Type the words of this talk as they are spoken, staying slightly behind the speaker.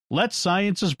Let's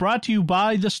Science is brought to you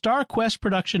by the StarQuest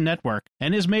Production Network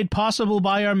and is made possible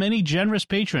by our many generous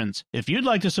patrons. If you'd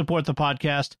like to support the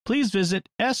podcast, please visit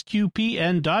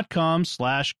sqpn.com/give.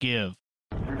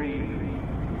 3, 2,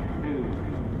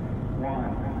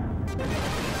 1.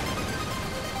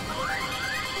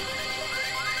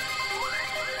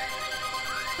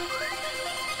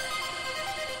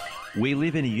 We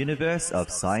live in a universe of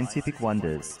scientific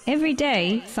wonders. Every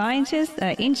day, scientists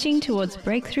are inching towards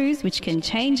breakthroughs which can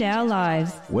change our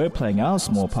lives. We're playing our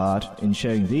small part in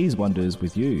sharing these wonders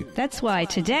with you. That's why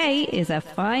today is a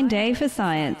fine day for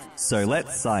science. So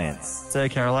let's science. So,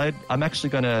 Caroline, I'm actually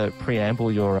going to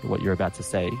preamble what you're about to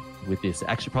say with this. It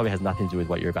actually probably has nothing to do with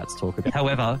what you're about to talk about.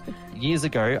 However, years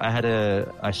ago,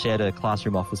 I shared a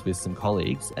classroom office with some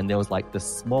colleagues, and there was like the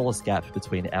smallest gap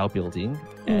between our building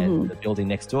and the building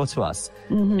next door to us.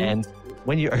 And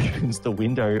when you opened the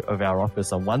window of our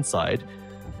office on one side,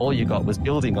 all you got was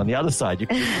building on the other side. You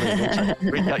couldn't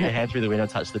reach out your hand through the window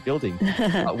and touch the building.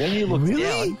 But when you looked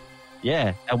down,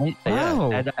 yeah, and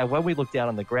when we looked down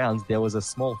on the ground, there was a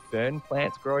small fern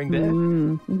plant growing there,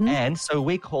 and so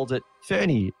we called it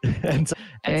Fernie. and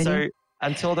so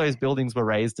until those buildings were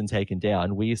raised and taken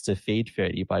down, we used to feed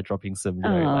Fernie by dropping some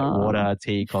like water,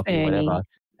 tea, coffee, whatever.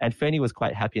 And Fernie was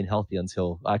quite happy and healthy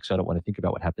until, actually I don't want to think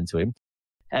about what happened to him.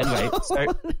 Anyway,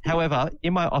 however,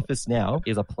 in my office now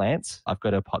is a plant. I've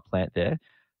got a pot plant there.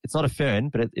 It's not a fern,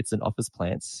 but it's an office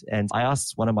plant. And I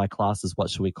asked one of my classes,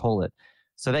 what should we call it?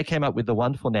 So they came up with the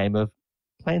wonderful name of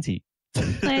Planty.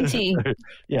 Planty. So,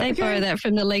 yeah. They borrow that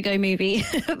from the Lego movie.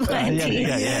 Planty.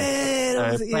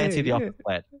 So Planty the office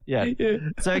plant. Yeah.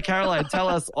 So Caroline, tell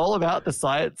us all about the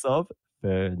science of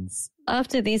ferns.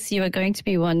 After this, you are going to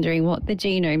be wondering what the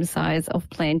genome size of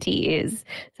Planty is.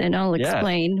 Then I'll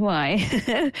explain why.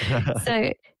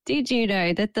 So did you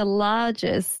know that the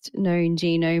largest known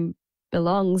genome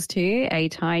belongs to a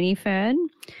tiny fern?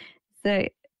 So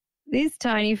this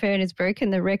tiny fern has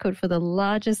broken the record for the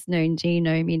largest known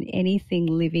genome in anything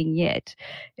living yet.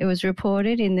 It was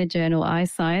reported in the journal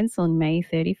iScience on May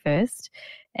 31st,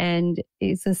 and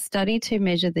it's a study to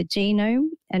measure the genome,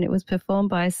 and it was performed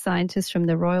by scientists from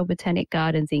the Royal Botanic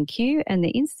Gardens in Kew and the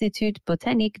Institut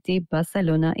Botanique de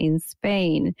Barcelona in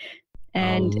Spain.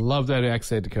 And I love that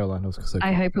accent, Caroline.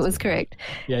 I hope it was correct.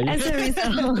 Yeah,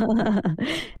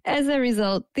 As a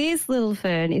result, this little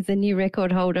fern is a new record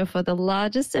holder for the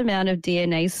largest amount of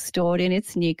DNA stored in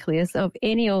its nucleus of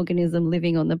any organism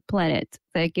living on the planet.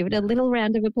 So give it a little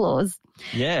round of applause.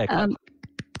 Yeah.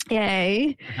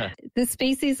 Yay. The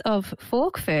species of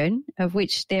fork fern, of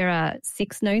which there are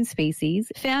 6 known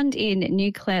species, found in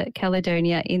New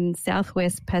Caledonia in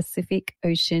southwest Pacific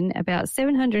Ocean, about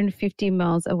 750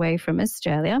 miles away from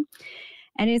Australia,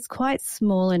 and is quite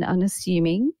small and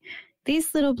unassuming.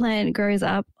 This little plant grows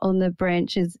up on the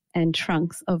branches and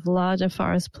trunks of larger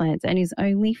forest plants and is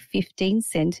only 15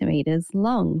 centimeters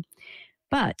long.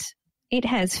 But it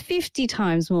has 50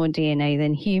 times more DNA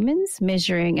than humans,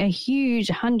 measuring a huge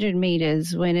 100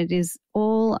 meters when it is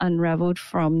all unraveled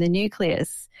from the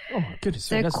nucleus. Oh, my goodness.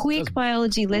 So quick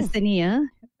biology lesson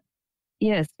here.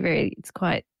 Yes, it's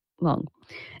quite long.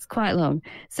 It's quite long.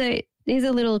 So here's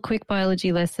a little quick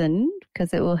biology lesson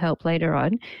because it will help later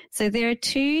on. So there are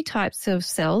 2 types of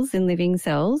cells in living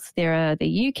cells. There are the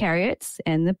eukaryotes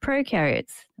and the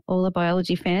prokaryotes. All the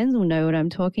biology fans will know what I'm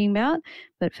talking about.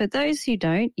 But for those who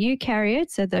don't,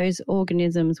 eukaryotes are those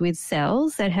organisms with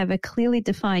cells that have a clearly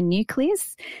defined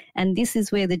nucleus, and this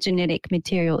is where the genetic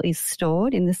material is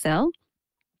stored in the cell.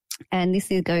 And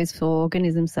this goes for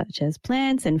organisms such as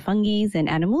plants and fungi and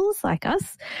animals like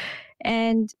us.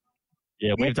 And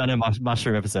yeah, we've done a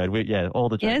mushroom episode. All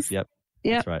the jokes. Yes.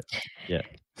 That's right. Yeah.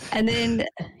 And then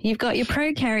you've got your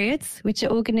prokaryotes, which are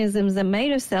organisms that are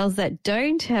made of cells that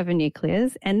don't have a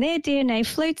nucleus, and their DNA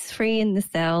floats free in the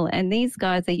cell. And these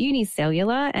guys are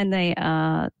unicellular, and they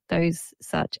are those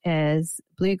such as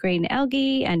blue-green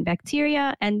algae and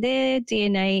bacteria, and their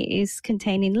DNA is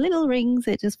contained in little rings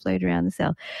that just float around the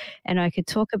cell. And I could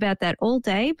talk about that all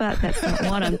day, but that's not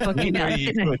what I'm talking about.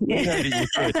 It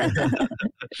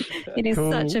is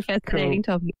such a fascinating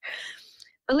topic.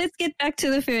 But let's get back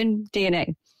to the fern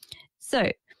DNA.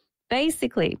 So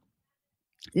basically,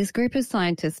 this group of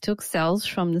scientists took cells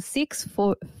from the 6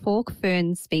 fork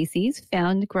fern species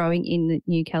found growing in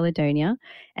New Caledonia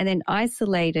and then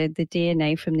isolated the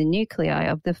DNA from the nuclei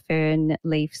of the fern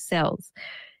leaf cells.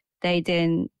 They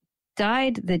then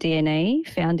dyed the DNA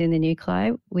found in the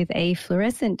nuclei with a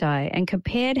fluorescent dye and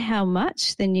compared how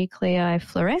much the nuclei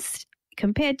fluoresced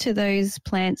compared to those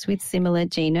plants with similar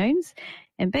genomes.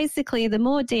 And basically, the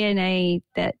more DNA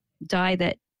that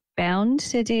bound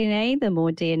to DNA, the more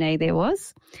DNA there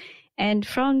was. And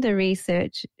from there,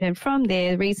 researchers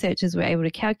were able to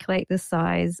calculate the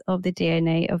size of the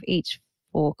DNA of each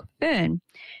fork fern.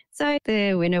 So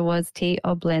the winner was T.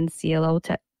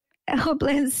 oblanceolata,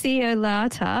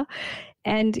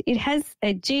 and it has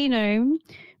a genome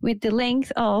with the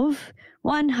length of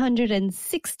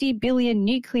 160 billion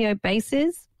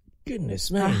nucleobases. Goodness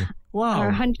me. Or Wow.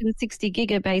 160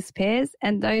 gigabase pairs,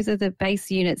 and those are the base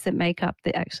units that make up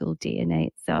the actual DNA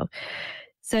itself.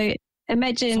 So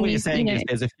imagine... So what you're saying is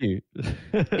there's a few.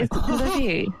 there's a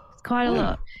few. It's quite a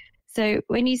lot. So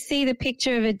when you see the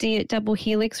picture of a double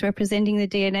helix representing the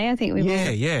DNA, I think we're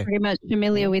all pretty much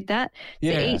familiar with that. So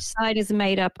each side is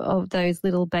made up of those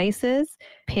little bases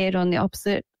paired on the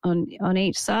opposite on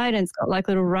each side, and it's got like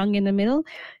a little rung in the middle.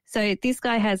 So this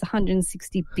guy has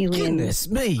 160 billion Goodness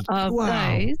me. of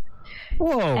those.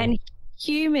 Whoa. And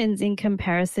humans, in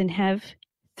comparison, have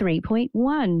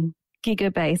 3.1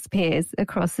 gigabase pairs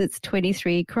across its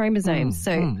 23 chromosomes.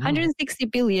 So 160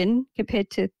 billion compared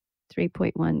to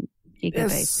 3.1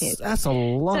 gigabase pairs. That's a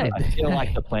lot. I feel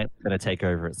like the plant's going to take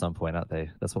over at some point, aren't they?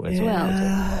 That's what we're talking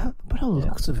about. But on the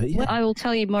looks of it, I will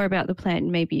tell you more about the plant,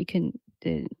 and maybe you can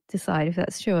decide if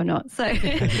that's true or not. So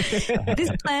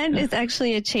this plant has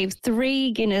actually achieved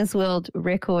 3 Guinness World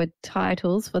Record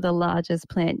titles for the largest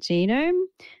plant genome,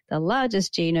 the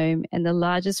largest genome, and the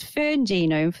largest fern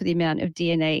genome for the amount of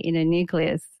DNA in a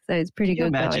nucleus. So it's pretty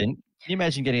good. Can you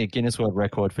imagine getting a Guinness World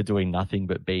Record for doing nothing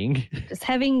but being? Just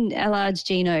having a large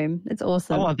genome. It's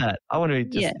awesome. I want that. I want to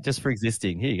just for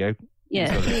existing. Here you go.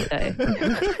 Yeah, here you go.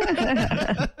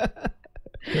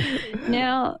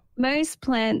 Now, most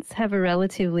plants have a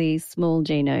relatively small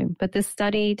genome, but the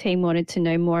study team wanted to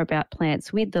know more about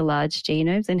plants with the large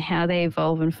genomes and how they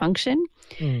evolve and function.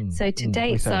 So to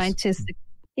date, scientists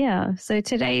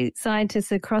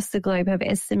across the globe have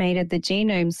estimated the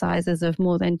genome sizes of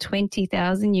more than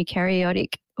 20,000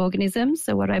 eukaryotic organisms.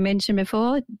 So what I mentioned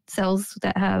before, cells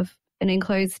that have an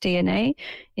enclosed DNA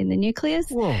in the nucleus.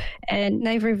 Whoa. And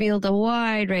they've revealed a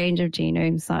wide range of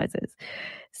genome sizes.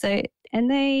 So, and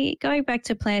going back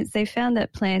to plants, they found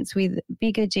that plants with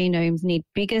bigger genomes need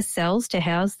bigger cells to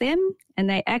house them, and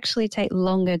they actually take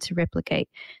longer to replicate.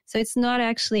 So it's not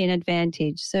actually an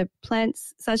advantage. So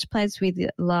such plants with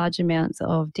large amounts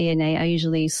of DNA are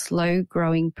usually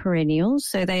slow-growing perennials.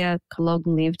 So they are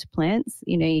long-lived plants.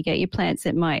 You know, you get your plants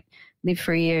that might live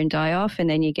for a year and die off, and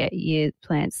then you get your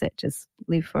plants that just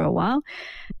live for a while.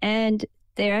 And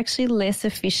they're actually less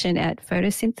efficient at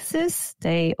photosynthesis.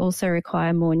 They also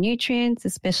require more nutrients,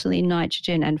 especially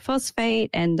nitrogen and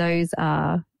phosphate, and those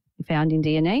are found in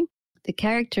DNA. The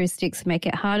characteristics make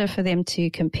it harder for them to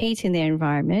compete in their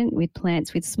environment with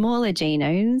plants with smaller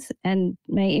genomes, and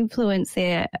may influence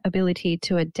their ability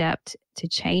to adapt to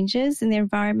changes in the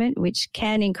environment, which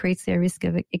can increase their risk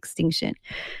of extinction.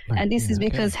 And this is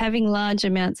because having large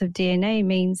amounts of DNA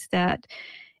means that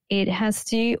it has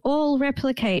to all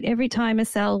replicate every time a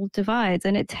cell divides,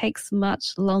 and it takes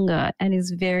much longer and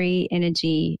is very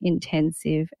energy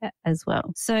intensive as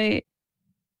well. So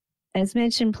as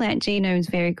mentioned, plant genomes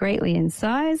vary greatly in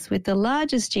size, with the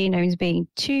largest genomes being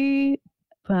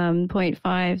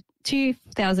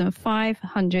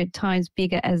 2,500 times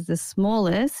bigger as the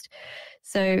smallest.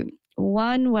 So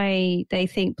one way they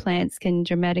think plants can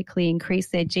dramatically increase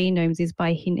their genomes is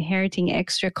by inheriting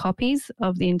extra copies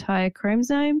of the entire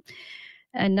chromosome.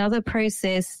 Another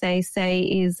process, they say,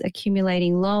 is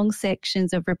accumulating long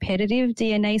sections of repetitive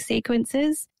DNA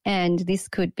sequences, and this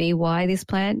could be why this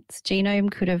plant's genome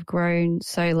could have grown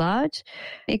so large.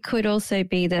 It could also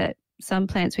be that some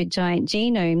plants with giant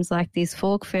genomes, like this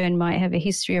fork fern, might have a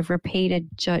history of repeated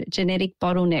genetic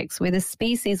bottlenecks, where the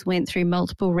species went through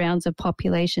multiple rounds of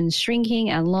population shrinking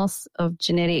and loss of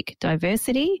genetic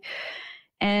diversity.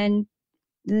 And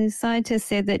the scientists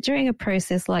said that during a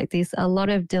process like this, a lot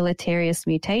of deleterious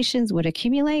mutations would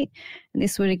accumulate, and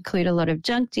this would include a lot of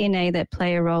junk DNA that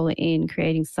play a role in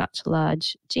creating such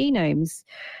large genomes.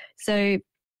 So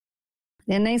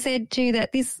then they said too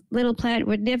that this little plant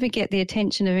would never get the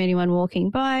attention of anyone walking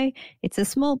by. It's a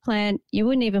small plant. You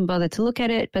wouldn't even bother to look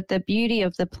at it, but the beauty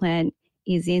of the plant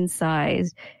is in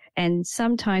size. And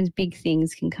sometimes big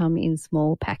things can come in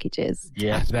small packages.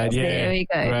 Yeah. There we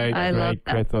go. Great, I love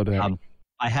that. Great thought.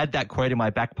 I had that quote in my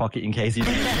back pocket in case you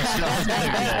didn't. So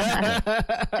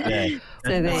there you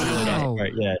Wow. go.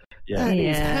 That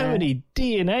is how many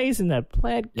DNAs in that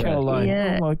plant, Caroline.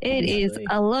 Yeah, Oh my it is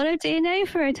a lot of DNA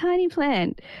for a tiny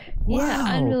plant. Yeah,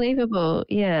 Wow. unbelievable.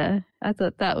 Yeah, I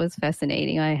thought that was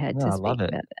fascinating. I had to I speak love it.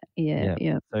 about that.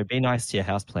 Yeah. So be nice to your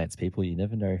houseplants, people. You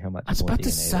never know how much. I was more about to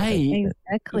DNA say.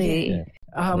 Exactly. Yeah.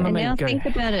 And now think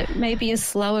about it. Maybe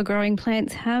slower growing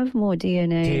plants have more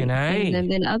DNA in them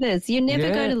than others. You're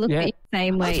never going to look the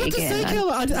same way again.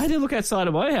 I had to look outside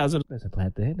of my house. There's a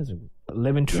plant there. There's a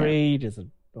lemon tree. There's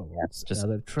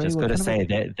another tree. Just got to say,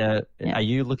 are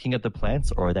you looking at the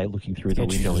plants or are they looking through the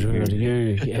window?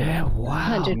 Yeah,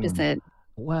 wow. 100%.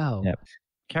 Wow. Yep.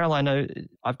 Caroline,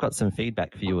 I've got some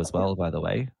feedback for you as well, by the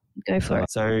way. Go for it.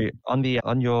 So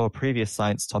on your previous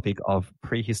science topic of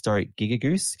prehistoric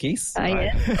geese.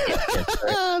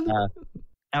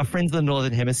 Our friends in the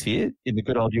Northern Hemisphere in the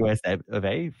good old US of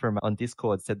A from on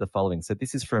Discord said the following. So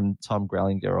this is from Tom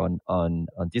Grellinger on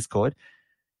Discord.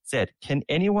 Said, can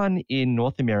anyone in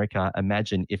North America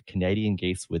imagine if Canadian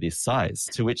geese were this size?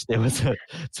 To which there was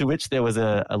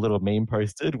a little meme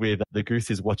posted with the goose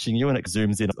is watching you and it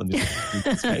zooms in on this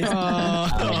goose's face.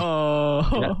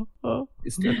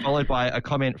 It's followed by a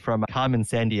comment from Carmen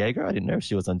San Diego. I didn't know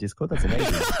she was on Discord. That's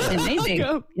amazing.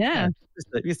 Amazing. Yeah.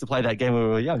 We used to play that game when we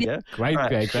were young, yeah? Great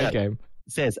game.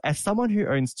 Says, as someone who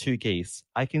owns 2 geese,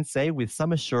 I can say with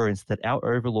some assurance that our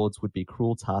overlords would be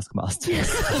cruel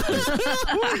taskmasters.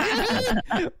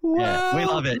 Wow. Yeah, we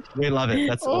love it.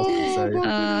 That's awesome.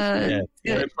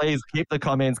 So, please keep the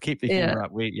comments, keep the humor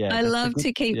up. I love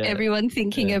to keep everyone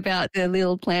thinking about the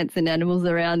little plants and animals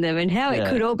around them and how it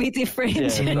could all be different.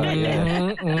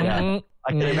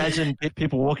 I can imagine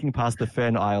people walking past the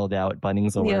Fern aisle now at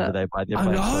Bunnings or wherever they buy their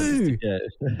plants. I know.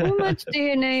 How much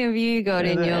DNA have you got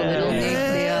in your little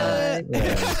nuclei?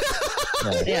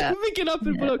 Pick it up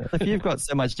and look. If you've got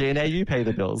so much DNA, you pay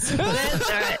the bills. That's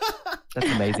right.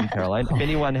 That's amazing, Caroline. If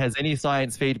anyone has any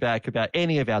science feedback about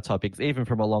any of our topics, even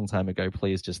from a long time ago,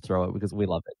 please just throw it because we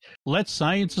love it. Let's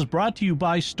Science is brought to you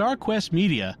by StarQuest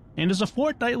Media and is a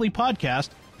fortnightly podcast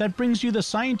that brings you the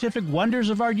scientific wonders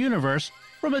of our universe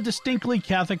from a distinctly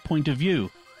Catholic point of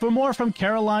view. For more from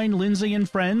Caroline, Lindsay, and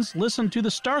friends, listen to the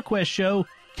StarQuest show,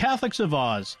 Catholics of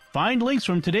Oz. Find links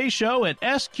from today's show at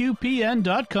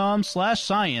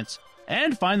sqpn.com/science.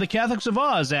 And find the Catholics of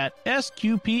Oz at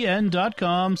sqpn.com/Oz.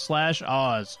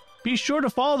 Be sure to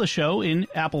follow the show in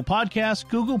Apple Podcasts,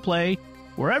 Google Play,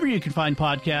 wherever you can find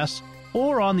podcasts,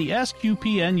 or on the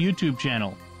SQPN YouTube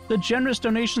channel. The generous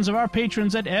donations of our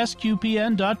patrons at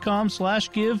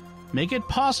sqpn.com/give make it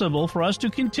possible for us to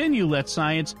continue Let's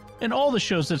Science and all the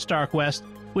shows at StarQuest,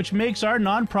 which makes our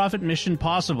nonprofit mission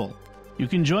possible. You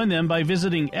can join them by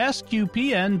visiting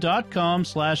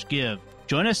sqpn.com/give.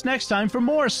 Join us next time for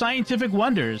more scientific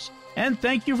wonders, and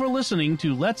thank you for listening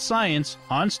to Let's Science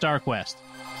on StarQuest.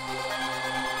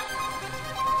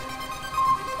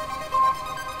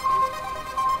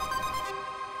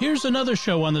 Here's another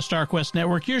show on the StarQuest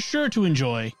network you're sure to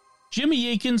enjoy,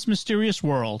 Jimmy Akin's Mysterious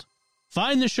World.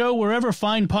 Find the show wherever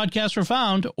fine podcasts are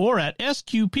found or at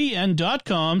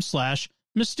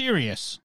sqpn.com/mysterious.